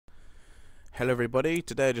Hello everybody,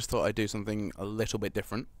 today I just thought I'd do something a little bit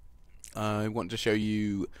different. I want to show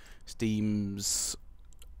you Steam's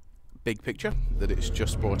big picture that it's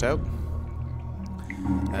just brought out.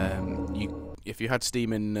 If you had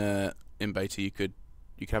Steam in beta, you could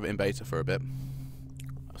have it in beta for a bit.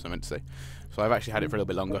 That's what I meant to say. So I've actually had it for a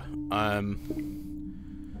little bit longer. I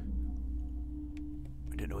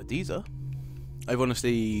don't know what these are. I've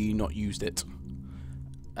honestly not used it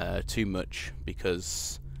too much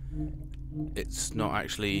because it's not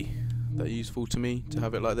actually that useful to me to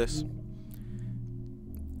have it like this.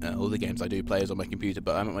 All the games I do play is on my computer,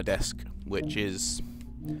 but I'm at my desk, which is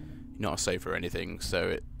not a sofa or anything,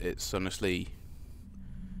 so it's honestly,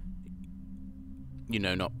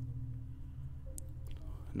 not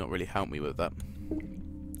really helped me with that.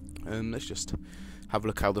 Let's just have a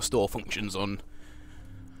look how the store functions on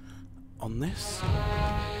this.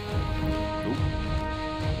 Ooh.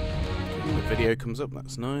 The video comes up,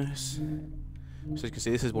 that's nice. So you can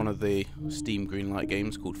see this is one of the Steam Greenlight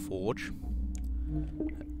games called Forge.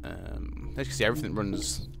 As you can see, everything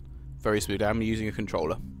runs very smooth. I'm using a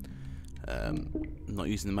controller. I'm not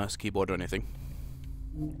using the mouse keyboard or anything.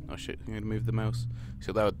 Oh shit, I'm going to move the mouse.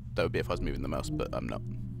 So that would be if I was moving the mouse, but I'm not.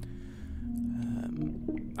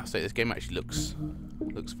 I'll say this game actually looks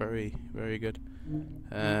very, very good.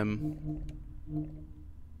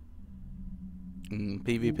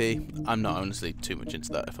 PvP, I'm not honestly too much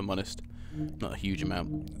into that, if I'm honest. Not a huge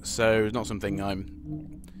amount. So it's not something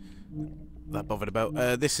I'm that bothered about.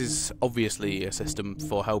 This is obviously a system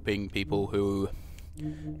for helping people who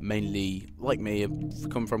mainly, like me, have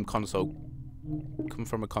come from a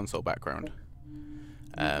console background.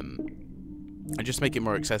 And just make it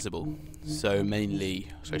more accessible. So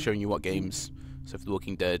showing you what games. So for The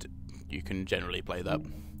Walking Dead, you can generally play that,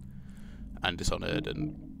 and Dishonored,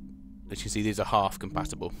 and as you can see, these are half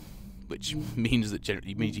compatible, which means that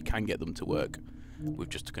you can get them to work with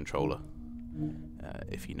just a controller,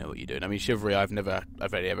 if you know what you're doing. I mean, Chivalry, I've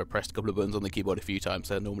only ever pressed a couple of buttons on the keyboard a few times,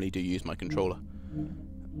 so I normally do use my controller.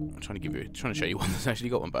 I'm trying to show you one that's actually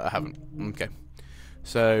got one, but I haven't. Okay.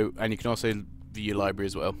 So, and you can also view your library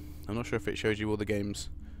as well. I'm not sure if it shows you all the games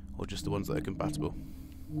or just the ones that are compatible.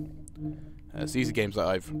 So these are games that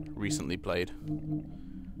I've recently played.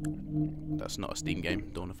 That's not a Steam game,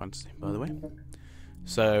 Dawn of Fantasy, by the way.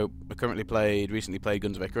 So I recently played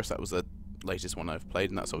Guns of Icarus. That was the latest one I've played,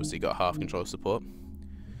 and that's obviously got half control support.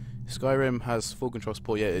 Skyrim has full control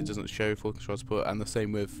support, yet it doesn't show full control support, and the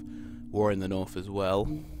same with War in the North as well,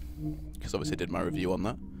 because obviously I did my review on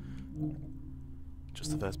that. Just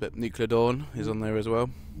the first bit. Nuclear Dawn is on there as well.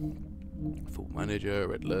 Full Manager,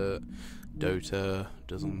 Red Alert, Dota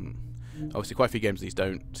doesn't. Obviously, quite a few games these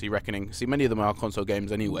don't. See, Reckoning. See, many of them are console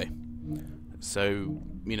games anyway. So,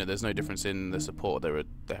 there's no difference in the support. They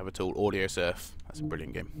have a tool, Audiosurf. That's a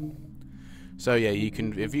brilliant game. So yeah, you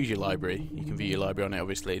can view your library. You can view your library on it,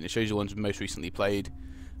 obviously, and it shows you the ones most recently played.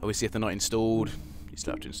 Obviously, if they're not installed, you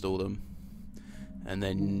still have to install them. And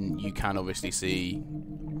then you can obviously see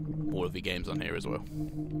all of the games on here as well.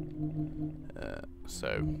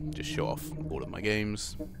 So just show off all of my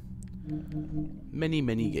games.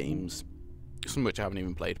 Many games, some of which I haven't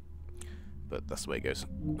even played, but that's the way it goes.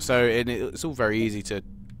 So it's all very easy to.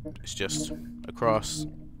 It's just across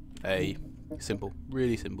a simple,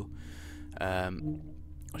 really simple. I'll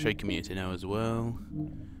show you community now as well.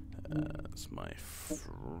 That's my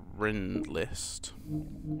friend list.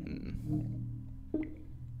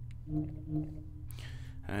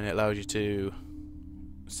 And it allows you to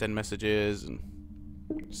send messages and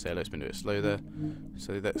say hello. It's been a bit slow there.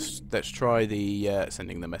 So let's try the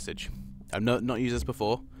sending the message. I've not used this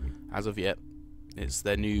before as of yet. It's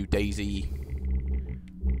their new Daisy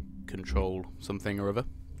control something or other.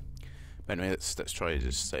 But anyway, let's try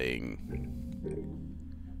just saying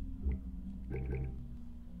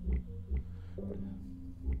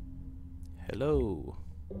hello.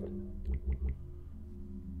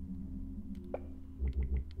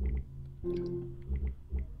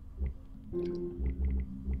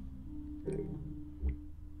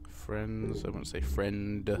 Friends, I want to say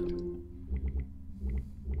friend.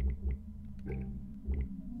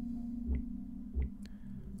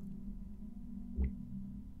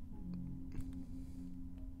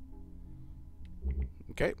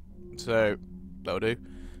 Okay, so that'll do.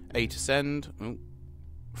 A to send. Oh,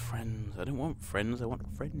 friends. I don't want friends, I want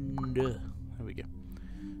friend. There we go.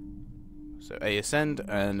 So A is send,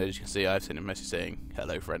 and as you can see, I've sent a message saying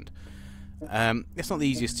hello, friend. It's not the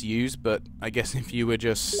easiest to use, but I guess if you were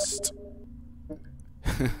just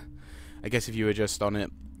on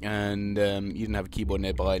it and you didn't have a keyboard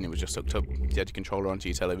nearby and it was just hooked up, you had your controller onto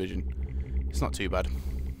your television, it's not too bad.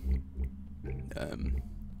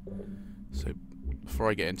 So before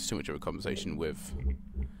I get into too much of a conversation with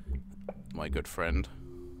my good friend,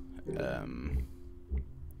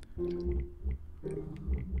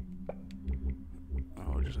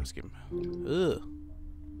 I'll just ask him. Ugh.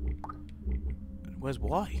 Where's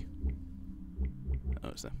Y? Oh,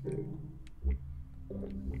 it's there.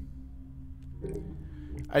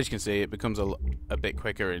 As you can see, it becomes a bit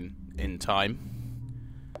quicker in time.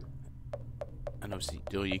 And obviously,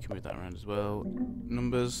 you can move that around as well.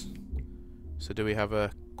 Numbers. So do we have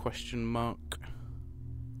a question mark?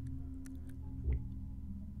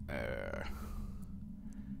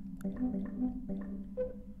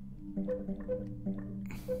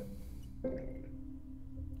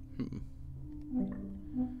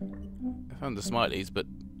 I found the smileys, but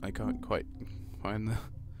I can't quite find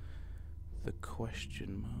the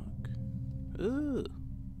question mark. Ooh.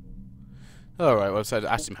 Alright, well, so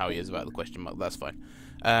I asked him how he is about the question mark, that's fine.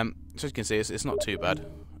 So as you can see, it's not too bad.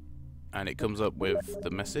 And it comes up with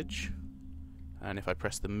the message. And if I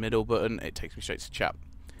press the middle button, it takes me straight to chat.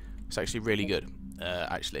 It's actually really good.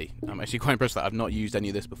 Actually, I'm actually quite impressed that I've not used any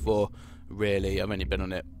of this before, really. I've only been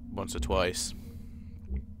on it once or twice.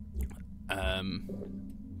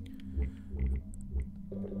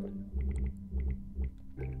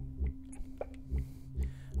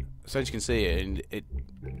 So as you can see,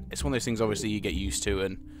 it's one of those things obviously you get used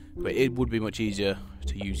to, but it would be much easier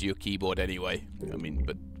to use your keyboard anyway. I mean,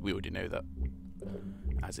 but we already know that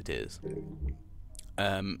as it is.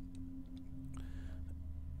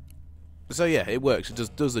 So yeah, it works.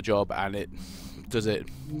 It does the job, and it does it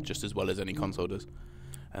just as well as any console does.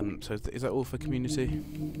 So is that all for community?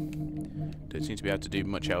 Don't seem to be able to do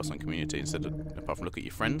much else on community apart from look at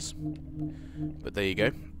your friends. But there you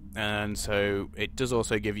go. And so it does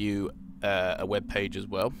also give you a web page as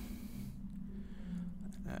well.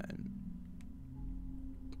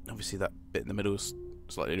 Obviously that bit in the middle is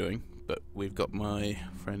slightly annoying, but we've got my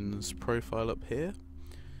friend's profile up here.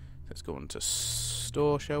 Let's go on to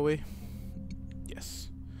store, shall we? Yes.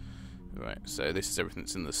 Right, so this is everything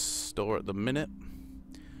that's in the store at the minute.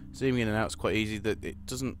 Zooming in and out is quite easy. That it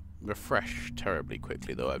doesn't refresh terribly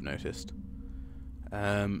quickly, though, I've noticed.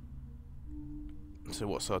 So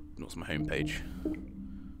what's my home page?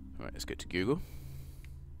 Right, let's go to Google.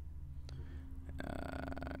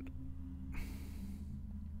 And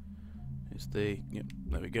here's yep,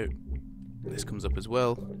 there we go. This comes up as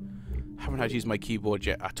well. Haven't had to use my keyboard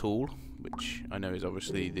yet at all, which I know is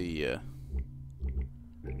obviously the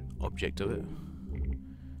object of it.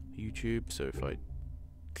 YouTube. So if I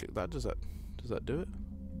click that, does that do it?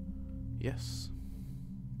 Yes.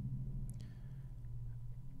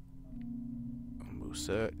 And we'll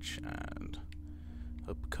search, and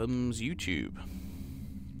up comes YouTube.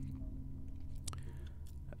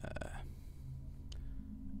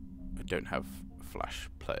 I don't have Flash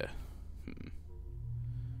Player.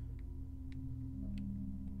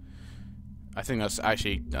 I think that's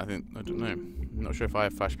actually, I don't know. I'm not sure if I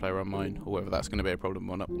have Flash Player on mine, or whether that's going to be a problem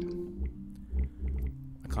or not.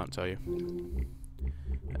 I can't tell you.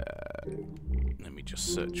 Let me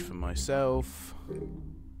just search for myself,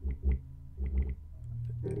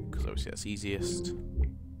 because obviously that's easiest.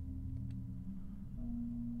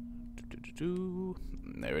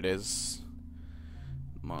 There it is.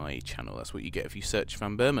 My channel, that's what you get if you search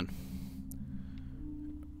Van Berman.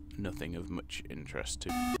 Nothing of much interest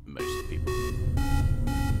to most people.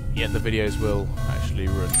 Yet the videos will actually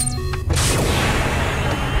run.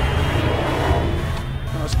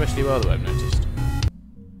 Not especially well, though, I've noticed.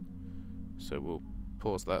 So we'll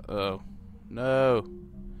pause that. Oh, no.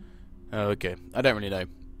 Oh, okay. I don't really know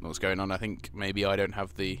what's going on. I think maybe I don't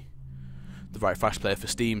have the right Flash Player for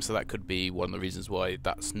Steam, so that could be one of the reasons why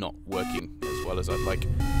that's not working as well as I'd like.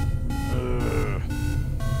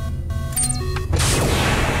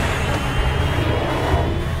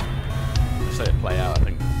 Just let it play out, I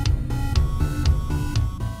think.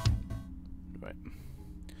 Right.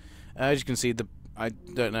 As you can see, I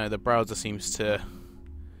don't know, the browser seems to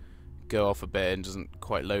go off a bit and doesn't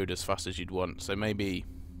quite load as fast as you'd want. So maybe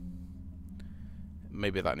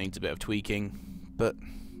that needs a bit of tweaking, but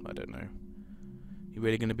I don't know. You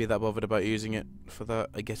really going to be that bothered about using it for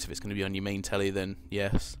that? I guess if it's going to be on your main telly, then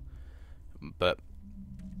yes. But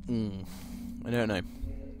I don't know.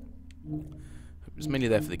 It's mainly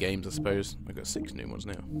there for the games, I suppose. I've got 6 new ones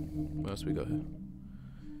now. What else have we got here?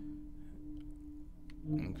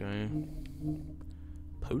 Okay.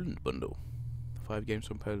 Poland bundle. 5 games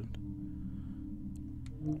from Poland.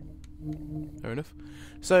 Fair enough.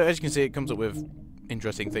 So as you can see, it comes up with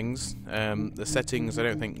interesting things. The settings, I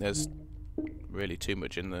don't think there's really too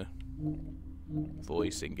much in the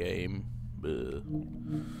voice in game.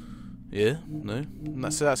 Yeah, no,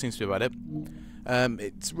 that seems to be about it.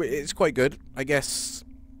 It's quite good, I guess.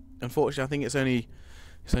 Unfortunately, I think it's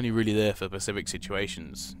only really there for specific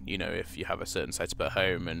situations. You know, if you have a certain setup at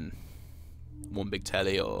home and one big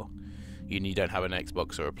telly, or you don't have an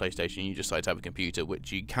Xbox or a PlayStation, you just decide to have a computer,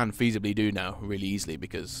 which you can feasibly do now really easily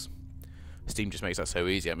because Steam just makes that so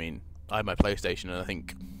easy. I mean, I have my PlayStation and I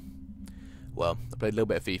think, well, I played a little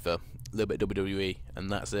bit of FIFA, a little bit of WWE, and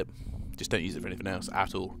that's it. Just don't use it for anything else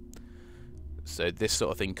at all. So this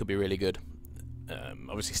sort of thing could be really good.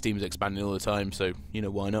 Obviously Steam's expanding all the time, so you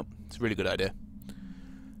know, why not? It's a really good idea.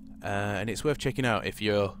 And it's worth checking out if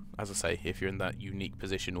you're, as I say, if you're in that unique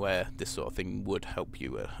position where this sort of thing would help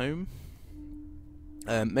you at home.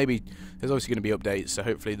 Maybe there's obviously going to be updates, so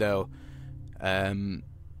hopefully they'll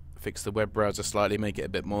fix the web browser slightly, make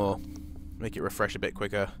it refresh a bit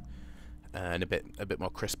quicker, and a bit more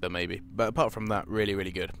crisper maybe. But apart from that, really,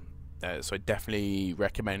 really good. So I definitely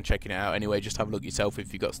recommend checking it out. Anyway, just have a look yourself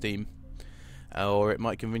if you've got Steam, or it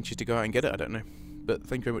might convince you to go out and get it. I don't know. But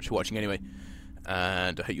thank you very much for watching anyway,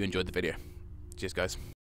 and I hope you enjoyed the video. Cheers, guys.